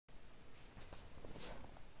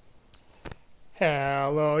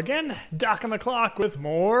Hello again, Doc on the clock with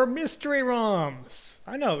more mystery ROMs.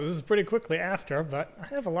 I know this is pretty quickly after, but I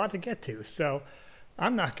have a lot to get to, so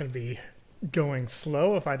I'm not going to be going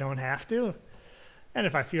slow if I don't have to, and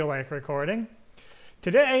if I feel like recording.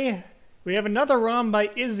 Today, we have another ROM by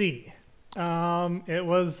Izzy. It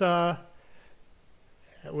was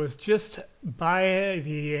just by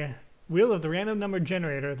the wheel of the random number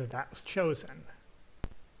generator that was chosen.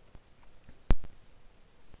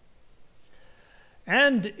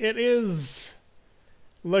 And it is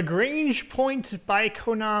Lagrange Point by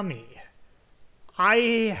Konami. I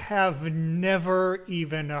have never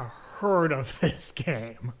even heard of this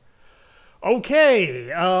game.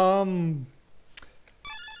 Okay,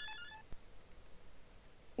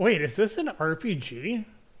 wait, is this an RPG?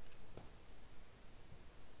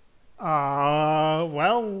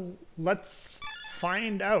 Well, let's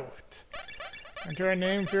find out. Enter a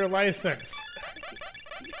name for your license.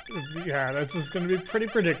 Yeah, this is going to be pretty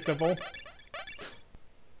predictable.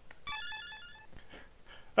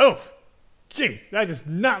 Oh, jeez, that does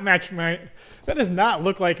not match my... That does not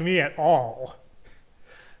look like me at all.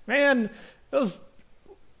 Man, those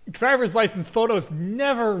driver's license photos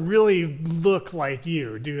never really look like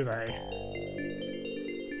you, do they?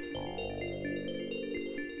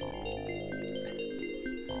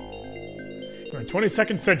 In the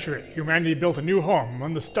 22nd century, humanity built a new home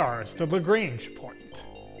on the stars, the Lagrange Point.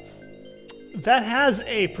 That has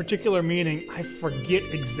a particular meaning. I forget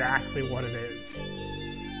exactly what it is.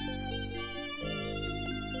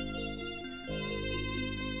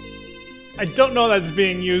 I don't know that it's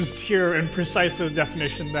being used here in precisely the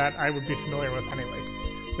definition that I would be familiar with anyway.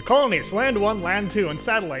 The colonies, Land 1, Land 2, and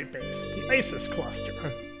Satellite Base, the ISIS cluster.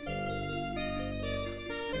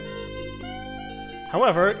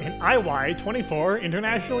 However, in IY-24,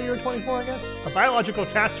 International Year 24, I guess, a biological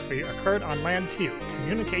catastrophe occurred on Land 2.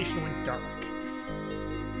 Communication went dark.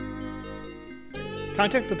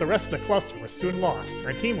 Contact with the rest of the cluster was soon lost, and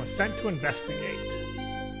a team was sent to investigate.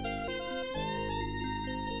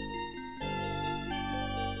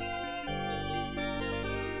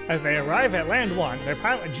 As they arrive at Land 1, their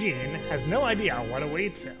pilot Gene has no idea what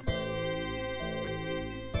awaits him.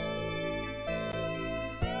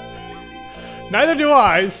 Neither do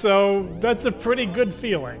I, so that's a pretty good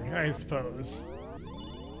feeling, I suppose.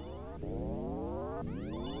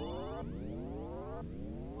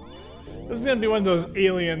 This is gonna be one of those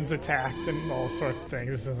aliens attacked and all sorts of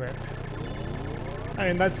things, isn't it? I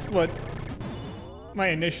mean, that's what my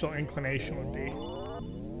initial inclination would be.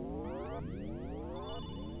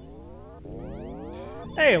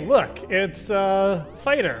 Hey, look, it's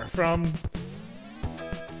Fighter from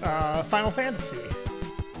Final Fantasy.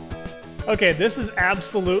 Okay, this is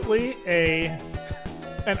absolutely an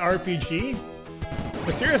RPG.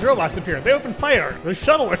 Mysterious robots appear. They open fire. The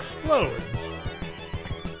shuttle explodes.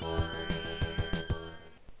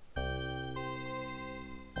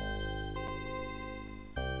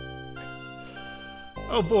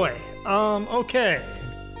 Oh boy. Okay.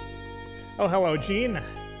 Oh, hello, Gene.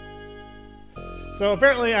 So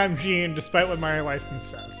apparently I'm Gene, despite what my license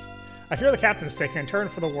says. I fear the captain's taking a turn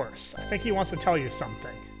for the worse. I think he wants to tell you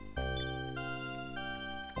something.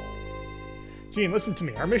 Gene, listen to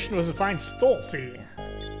me. Our mission was to find Stolty.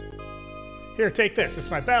 Here, take this.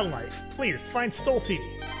 It's my battle knife. Please, find Stolty.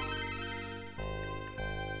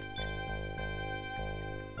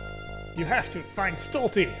 You have to find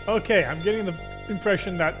Stolty. Okay, I'm getting the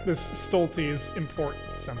impression that this Stolty is important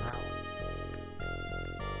somehow.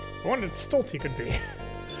 I wonder what Stolty could be.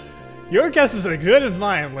 Your guess is as good as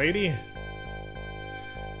mine, lady.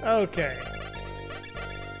 Okay.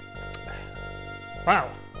 Wow.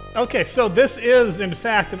 Okay, so this is, in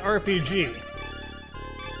fact, an RPG.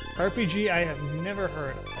 RPG I have never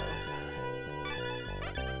heard of.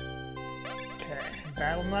 Okay,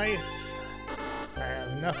 battle knife. I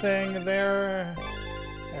have nothing there.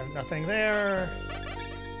 I have nothing there.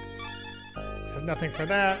 I have nothing for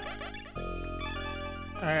that.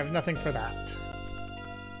 I have nothing for that.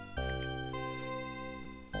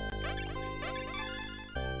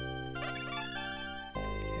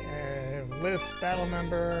 Okay, list, battle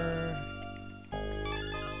member.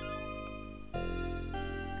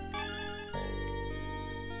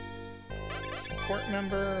 Support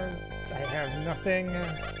member. I have nothing.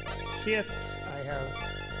 Kits. I have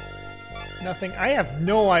nothing. I have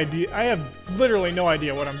no idea. I have literally no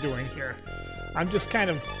idea what I'm doing here. I'm just kind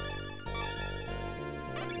of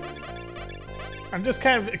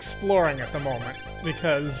exploring at the moment,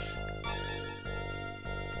 because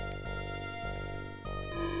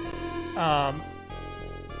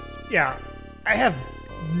yeah, I have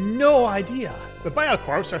no idea. The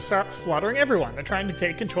Biocorps are slaughtering everyone. They're trying to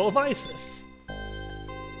take control of ISIS.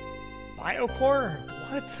 Biocore?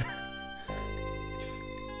 What?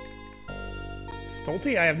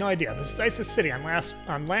 Stolty? I have no idea. This is Isis City on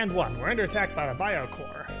Land 1. We're under attack by the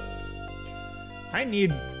Biocore. I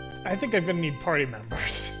think I'm gonna need party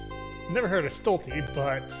members. I've never heard of Stolty,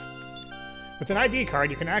 but with an ID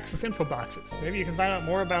card you can access info boxes. Maybe you can find out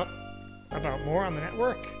more about more on the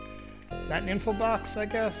network? Is that an info box, I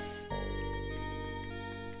guess?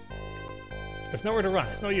 There's nowhere to run.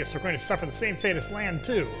 It's no use. We're going to suffer the same fate as Land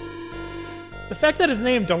 2. The fact that it's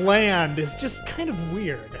named Land is just kind of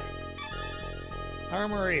weird.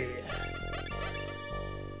 Armory.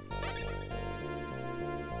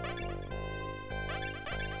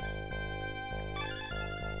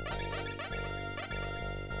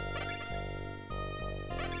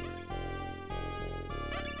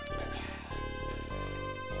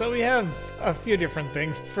 So we have a few different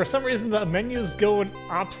things. For some reason the menus go in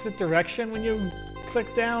opposite direction when you click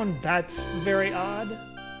down. That's very odd.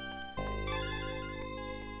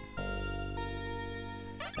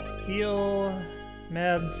 Heal,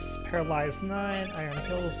 meds, paralyzed 9, iron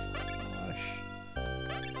pills,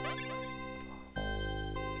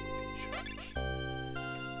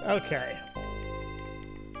 okay.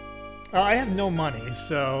 I have no money,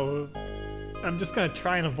 so I'm just gonna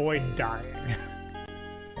try and avoid dying.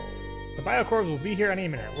 The Biocorps will be here any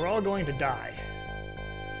minute. We're all going to die.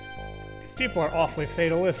 These people are awfully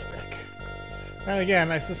fatalistic. And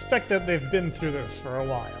again, I suspect that they've been through this for a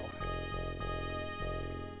while.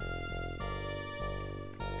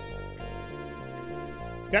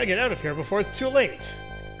 Gotta get out of here before it's too late.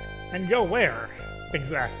 And go where?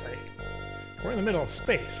 Exactly. We're in the middle of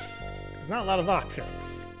space. There's not a lot of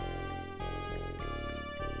options.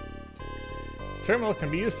 This terminal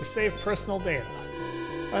can be used to save personal data.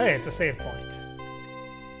 Oh hey, it's a save point.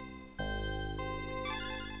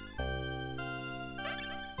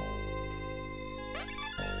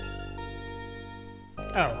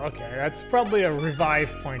 Oh, okay, that's probably a revive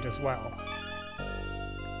point as well.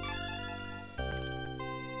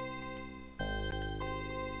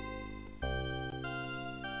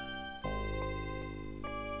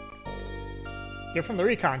 You're from the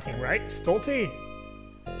recon team, right? Stolty?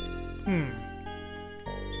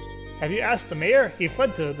 Have you asked the mayor? He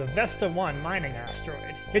fled to the Vesta 1 mining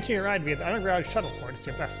asteroid. Hitching a ride via the underground shuttle port is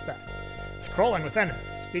your best bet. It's crawling with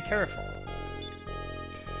enemies. Be careful.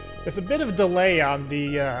 There's a bit of delay on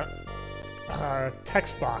the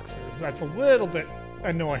text boxes. That's a little bit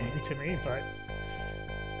annoying to me, but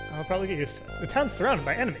I'll probably get used to it. The town's surrounded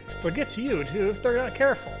by enemies. They'll get to you, too, if they're not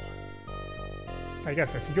careful. I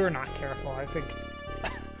guess if you're not careful, I think.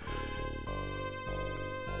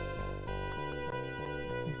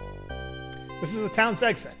 This is the town's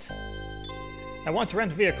exit. I want to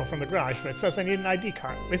rent a vehicle from the garage, but it says I need an ID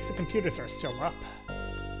card. At least the computers are still up.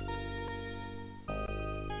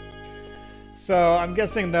 So I'm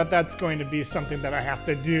guessing that that's going to be something that I have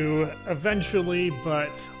to do eventually,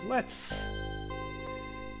 but let's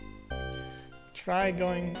try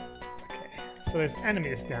going... Okay, so there's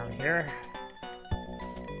enemies down here.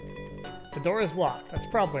 The door is locked. That's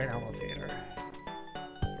probably an elevator.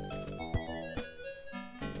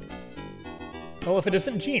 Well, if it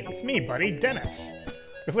isn't Gene, it's me, buddy, Dennis.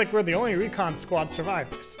 Looks like we're the only recon squad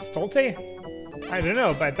survivors. Stolte? I don't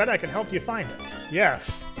know, but I bet I can help you find it.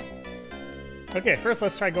 Yes. Okay, first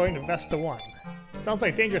let's try going to Vesta 1. Sounds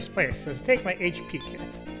like a dangerous place, so take my HP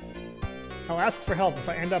kit. I'll ask for help if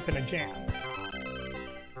I end up in a jam.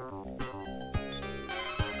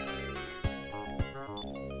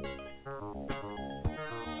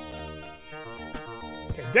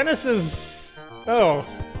 Okay, Dennis is... Oh,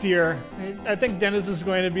 dear. I think Dennis is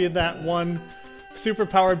going to be that one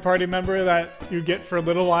super-powered party member that you get for a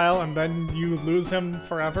little while and then you lose him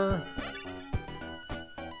forever.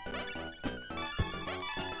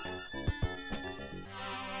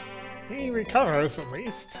 He recovers, at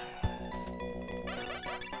least.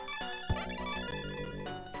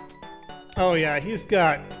 Oh yeah, he's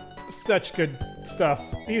got such good stuff.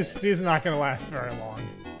 He's not gonna last very long.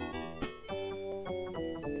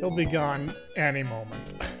 He'll be gone any moment.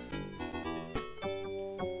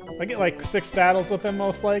 I get like 6 battles with him,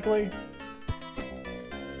 most likely.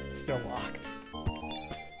 Still locked.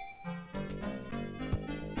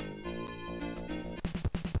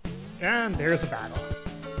 And there's a battle.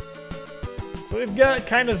 So we've got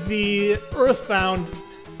kind of the Earthbound...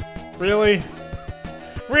 Really?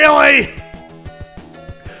 Really?!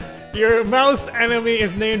 Your mouse enemy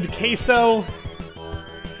is named Queso?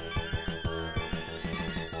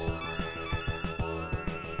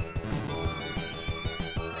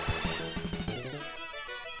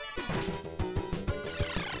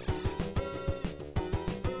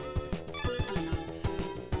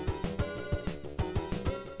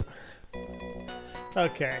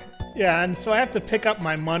 Okay. Yeah, and so I have to pick up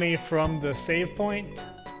my money from the save point.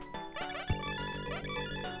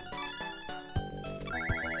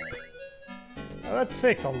 Well, that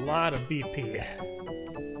takes a lot of BP.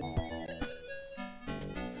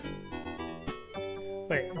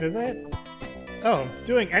 Wait, did that? Oh,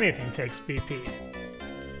 doing anything takes BP.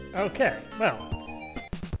 Okay, well.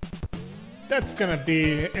 That's gonna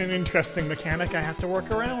be an interesting mechanic I have to work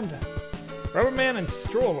around. Rubberman and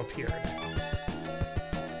Stroll appeared.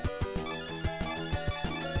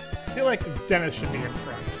 I feel like Dennis should be in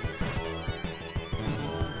front.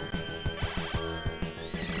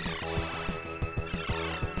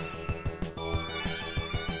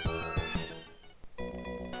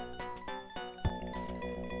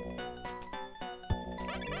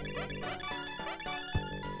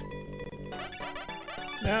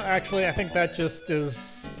 No, actually, I think that just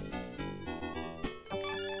is...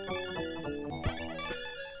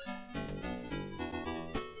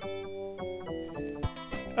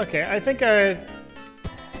 Okay, I think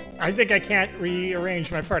I can't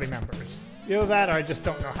rearrange my party members. Either that or I just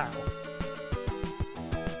don't know how.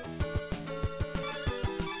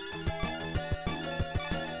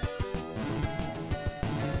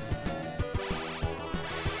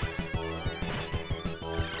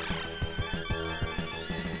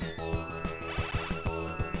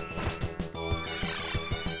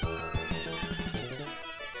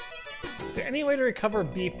 Is there any way to recover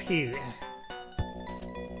BP?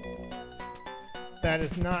 That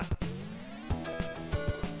is not...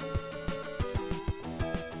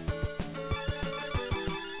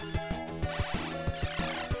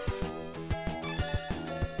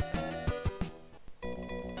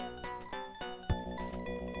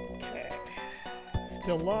 Okay.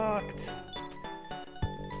 Still locked.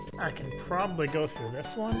 I can probably go through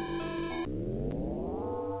this one.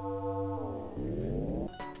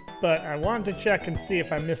 But I wanted to check and see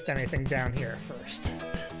if I missed anything down here first.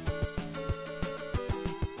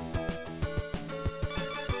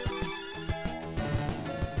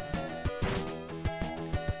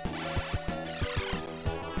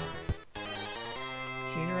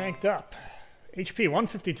 Gene ranked up. HP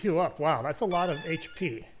 152 up. Wow, that's a lot of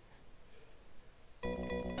HP.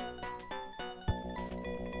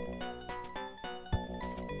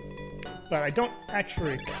 But I don't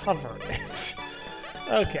actually recover it.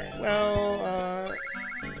 Okay, well,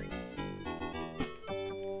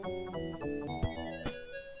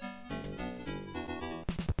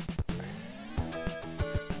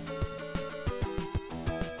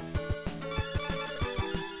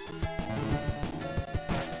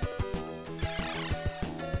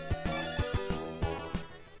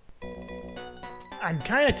 I'm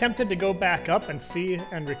kind of tempted to go back up and see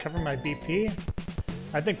and recover my BP.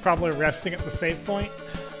 I think probably resting at the save point.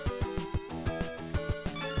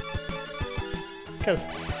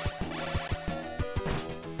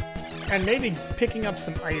 And maybe picking up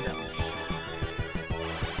some items.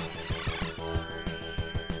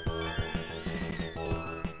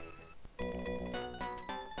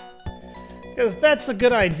 Because that's a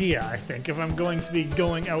good idea, I think, if I'm going to be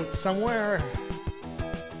going out somewhere.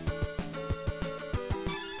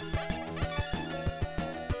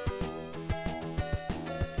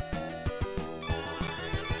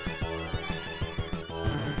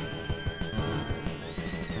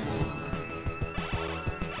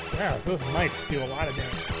 Yeah, those mice do a lot of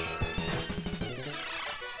damage.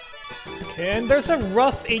 Okay, and there's a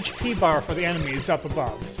rough HP bar for the enemies up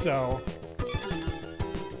above, so...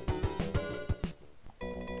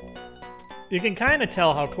 you can kind of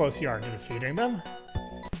tell how close you are to defeating them.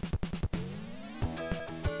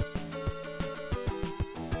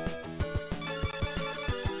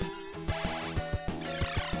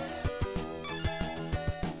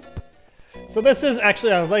 So this is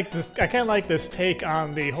actually, I kind of like this take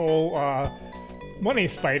on the whole money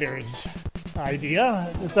spiders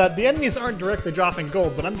idea, is that the enemies aren't directly dropping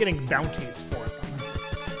gold, but I'm getting bounties for them.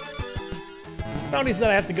 Bounties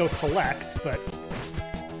that I have to go collect, but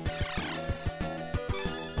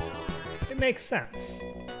it makes sense.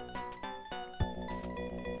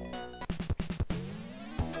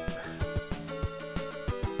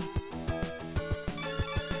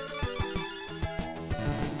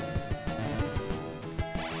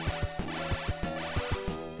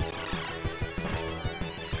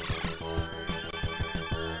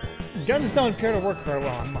 Guns don't appear to work very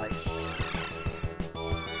well on mice.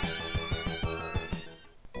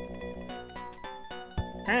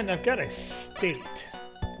 And I've got a state.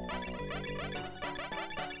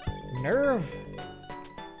 Nerve?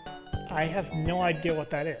 I have no idea what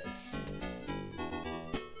that is.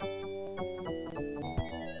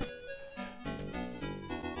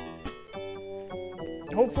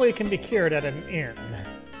 hopefully it can be cured at an inn.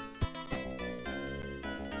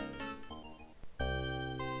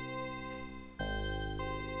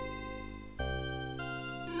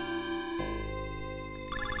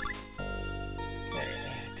 Okay,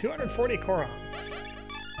 240 korons.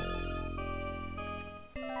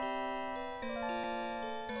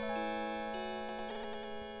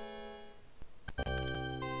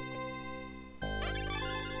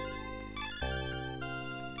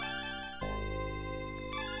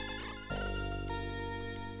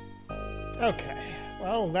 Okay,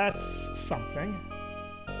 well, that's something.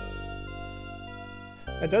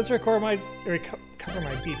 It does recover my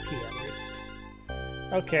BP at least.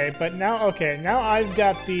 Okay, but now, now I've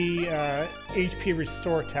got the HP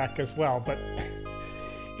restore tech as well, but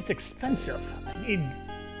it's expensive. I need...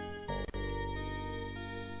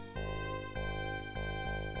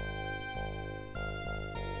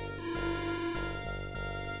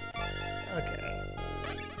 Okay.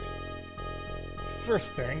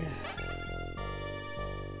 First thing...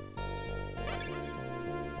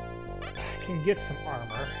 can get some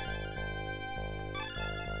armor.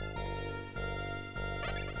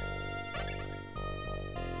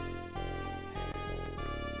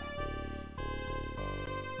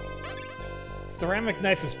 Ceramic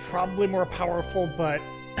knife is probably more powerful, but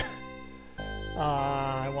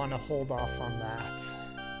I want to hold off on that.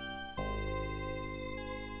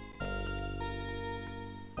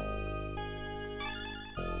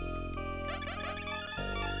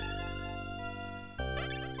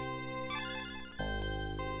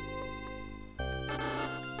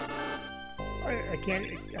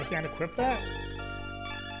 I can't equip that?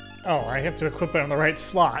 Oh, I have to equip it on the right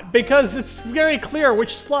slot, because it's very clear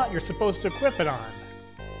which slot you're supposed to equip it on.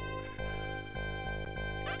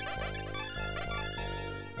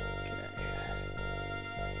 Okay.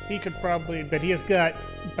 He could probably, but he has got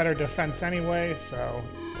better defense anyway, so...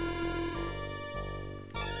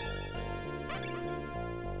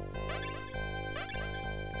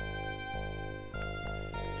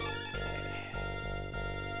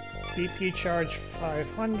 BP charge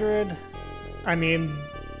 500. I mean,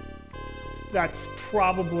 that's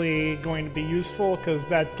probably going to be useful because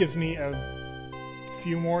that gives me a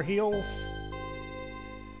few more heals.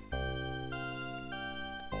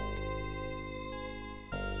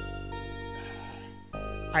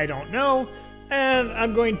 I don't know, and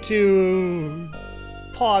I'm going to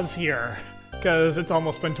pause here because it's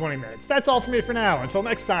almost been 20 minutes. That's all for me for now. Until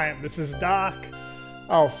next time, this is Doc.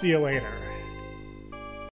 I'll see you later.